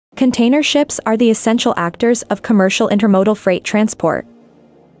Container ships are the essential actors of commercial intermodal freight transport.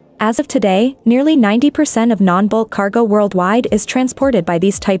 As of today, nearly 90% of non-bulk cargo worldwide is transported by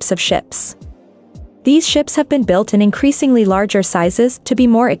these types of ships. These ships have been built in increasingly larger sizes to be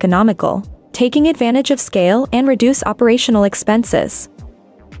more economical, taking advantage of scale and reduce operational expenses.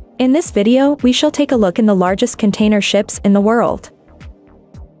 In this video, we shall take a look in the largest container ships in the world.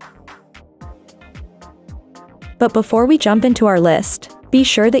 But before we jump into our list, be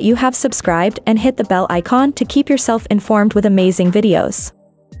sure that you have subscribed and hit the bell icon to keep yourself informed with amazing videos.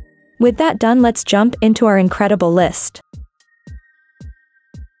 With that done, let's jump into our incredible list.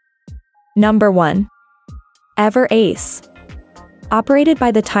 Number 1. Ever Ace. Operated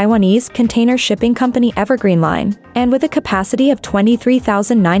by the Taiwanese container shipping company Evergreen Line, and with a capacity of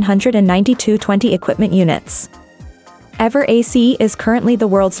 23,992 20 equipment units. Ever Ace is currently the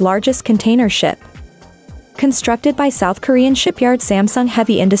world's largest container ship. Constructed by South Korean shipyard Samsung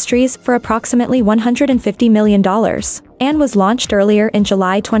Heavy Industries for approximately $150 million, and was launched earlier in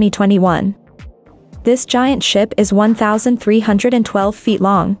July 2021. This giant ship is 1,312 feet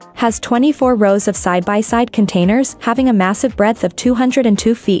long, has 24 rows of side-by-side containers having a massive breadth of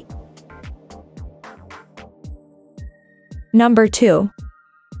 202 feet. Number 2.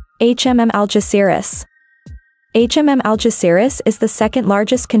 HMM Algeciras. HMM Algeciras is the second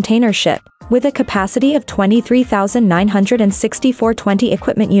largest container ship, with a capacity of 23,964 20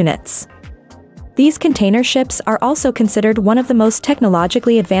 equipment units. These container ships are also considered one of the most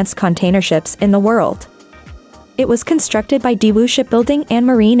technologically advanced container ships in the world. It was constructed by Daewoo Shipbuilding and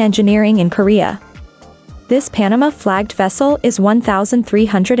Marine Engineering in Korea. This Panama-flagged vessel is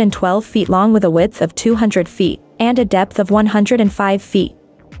 1,312 feet long with a width of 200 feet and a depth of 105 feet.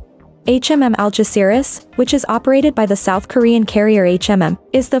 HMM Algeciras, which is operated by the South Korean carrier HMM,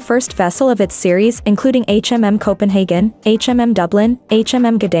 is the first vessel of its series including HMM Copenhagen, HMM Dublin,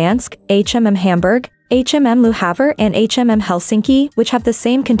 HMM Gdansk, HMM Hamburg, HMM Le Havre and HMM Helsinki, which have the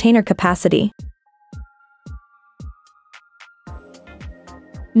same container capacity.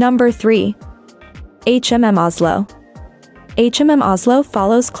 Number 3. HMM Oslo. HMM Oslo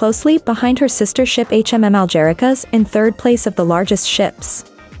follows closely behind her sister ship HMM Algeciras in third place of the largest ships.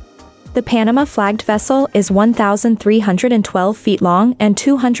 The Panama-flagged vessel is 1,312 feet long and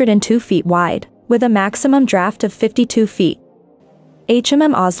 202 feet wide, with a maximum draft of 52 feet.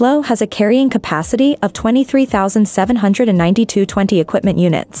 HMM Oslo has a carrying capacity of 23,792 20 equipment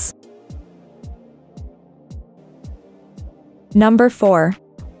units. Number 4.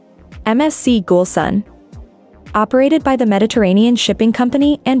 MSC Gulsun. Operated by the Mediterranean Shipping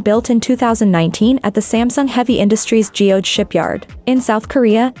Company and built in 2019 at the Samsung Heavy Industries Geode Shipyard in South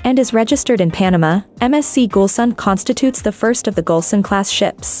Korea and is registered in Panama, MSC Gulsun constitutes the first of the Gulsun-class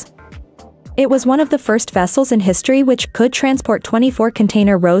ships. It was one of the first vessels in history which could transport 24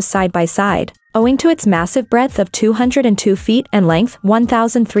 container rows side by side, owing to its massive breadth of 202 feet and length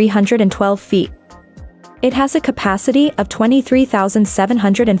 1,312 feet. It has a capacity of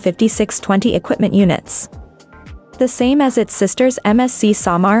 23,756 20 equipment units. The same as its sisters MSC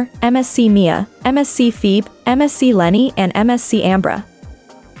Samar, MSC Mia, MSC Phoebe, MSC Lenny and MSC Ambra.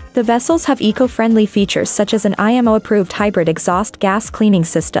 The vessels have eco-friendly features such as an IMO-approved hybrid exhaust gas cleaning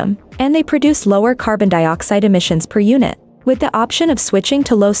system, and they produce lower carbon dioxide emissions per unit, with the option of switching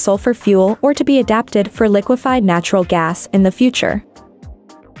to low-sulfur fuel or to be adapted for liquefied natural gas in the future.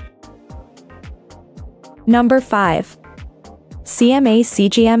 Number 5. CMA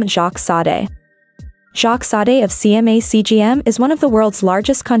CGM Jacques Saudet. Jacques Saudet of CMA CGM is one of the world's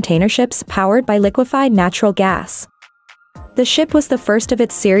largest container ships powered by liquefied natural gas. The ship was the first of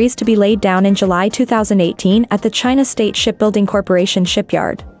its series to be laid down in July 2018 at the China State Shipbuilding Corporation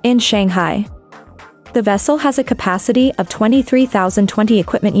shipyard in Shanghai. The vessel has a capacity of 23,020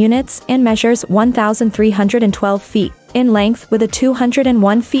 equipment units and measures 1,312 feet in length with a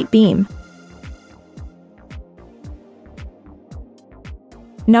 201 feet beam.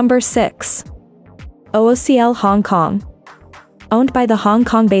 Number 6. OOCL Hong Kong. Owned by the Hong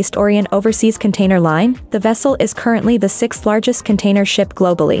Kong-based Orient Overseas Container Line, the vessel is currently the sixth largest container ship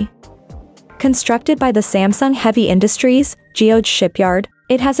globally. Constructed by the Samsung Heavy Industries Geode Shipyard,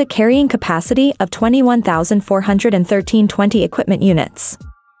 it has a carrying capacity of 21,413 20 equipment units.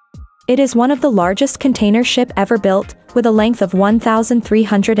 It is one of the largest container ship ever built, with a length of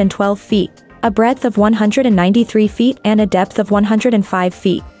 1,312 feet, a breadth of 193 feet and a depth of 105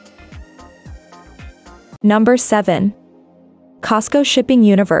 feet. Number 7. COSCO Shipping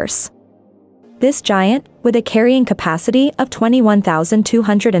Universe. This giant, with a carrying capacity of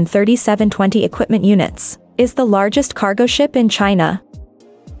 21,237 20 equipment units, is the largest cargo ship in China.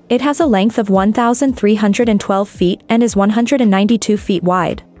 It has a length of 1,312 feet and is 192 feet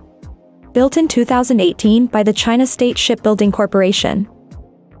wide. Built in 2018 by the China State Shipbuilding Corporation.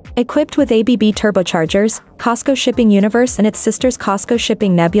 Equipped with ABB turbochargers, COSCO Shipping Universe and its sisters COSCO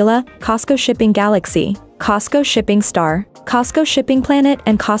Shipping Nebula, COSCO Shipping Galaxy, COSCO Shipping Star, COSCO Shipping Planet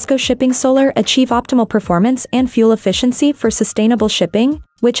and COSCO Shipping Solar achieve optimal performance and fuel efficiency for sustainable shipping,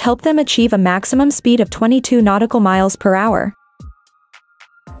 which help them achieve a maximum speed of 22 nautical miles per hour.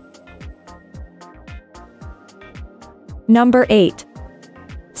 Number 8.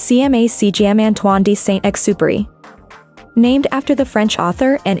 CMA CGM Antoine de Saint-Exupéry. Named after the French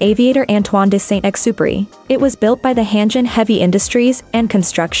author and aviator Antoine de Saint-Exupéry, it was built by the Hanjin Heavy Industries and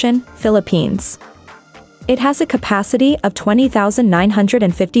Construction, Philippines. It has a capacity of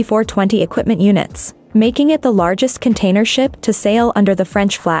 20,954 20 equipment units, making it the largest container ship to sail under the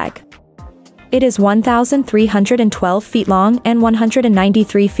French flag. It is 1,312 feet long and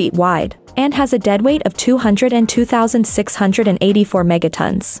 193 feet wide, and has a deadweight of 202,684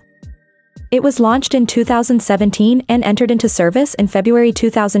 megatons. It was launched in 2017 and entered into service in February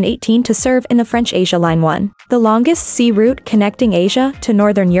 2018 to serve in the French Asia Line 1, the longest sea route connecting Asia to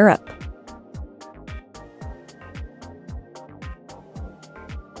Northern Europe.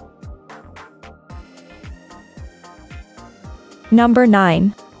 Number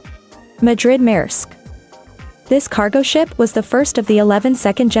 9. Madrid Maersk. This cargo ship was the first of the 11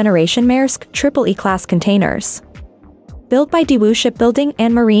 second-generation Maersk EE-class containers. Built by Daewoo Shipbuilding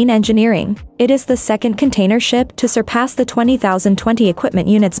and Marine Engineering, it is the second container ship to surpass the 20,020 equipment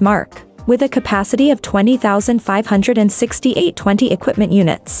units mark, with a capacity of 20,568 20 equipment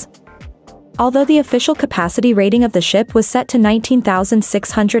units. Although the official capacity rating of the ship was set to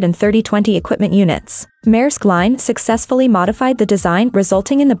 19,630 20 equipment units, Maersk Line successfully modified the design,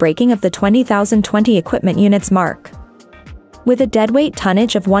 resulting in the breaking of the 20,020 equipment units mark. With a deadweight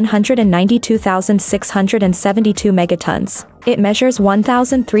tonnage of 192,672 megatons, it measures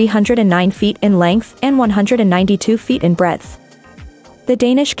 1,309 feet in length and 192 feet in breadth. The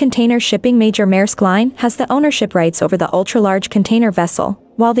Danish container shipping major Maersk Line has the ownership rights over the ultra-large container vessel,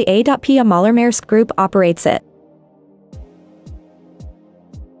 while the A.P. Møller Maersk Group operates it.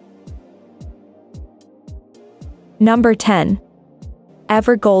 Number 10.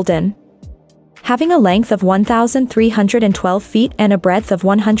 Ever Golden. Having a length of 1,312 feet and a breadth of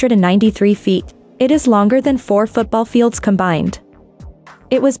 193 feet, it is longer than 4 football fields combined.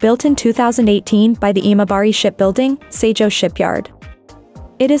 It was built in 2018 by the Imabari Shipbuilding, Seijo Shipyard.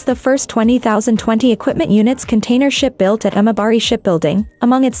 It is the first 20,020 equipment units container ship built at Imabari Shipbuilding,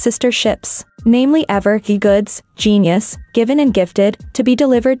 among its sister ships, namely Ever, Goods, Genius, Given and Gifted, to be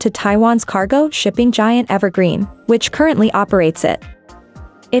delivered to Taiwan's cargo shipping giant Evergreen, which currently operates it.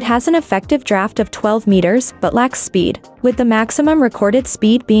 It has an effective draft of 12 meters but lacks speed, with the maximum recorded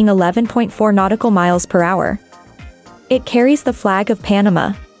speed being 11.4 nautical miles per hour. It carries the flag of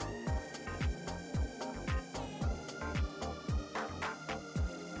Panama.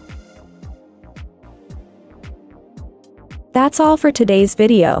 That's all for today's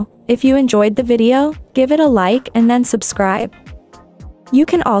video. If you enjoyed the video, give it a like and then subscribe. You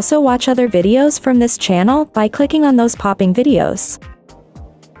can also watch other videos from this channel by clicking on those popping videos.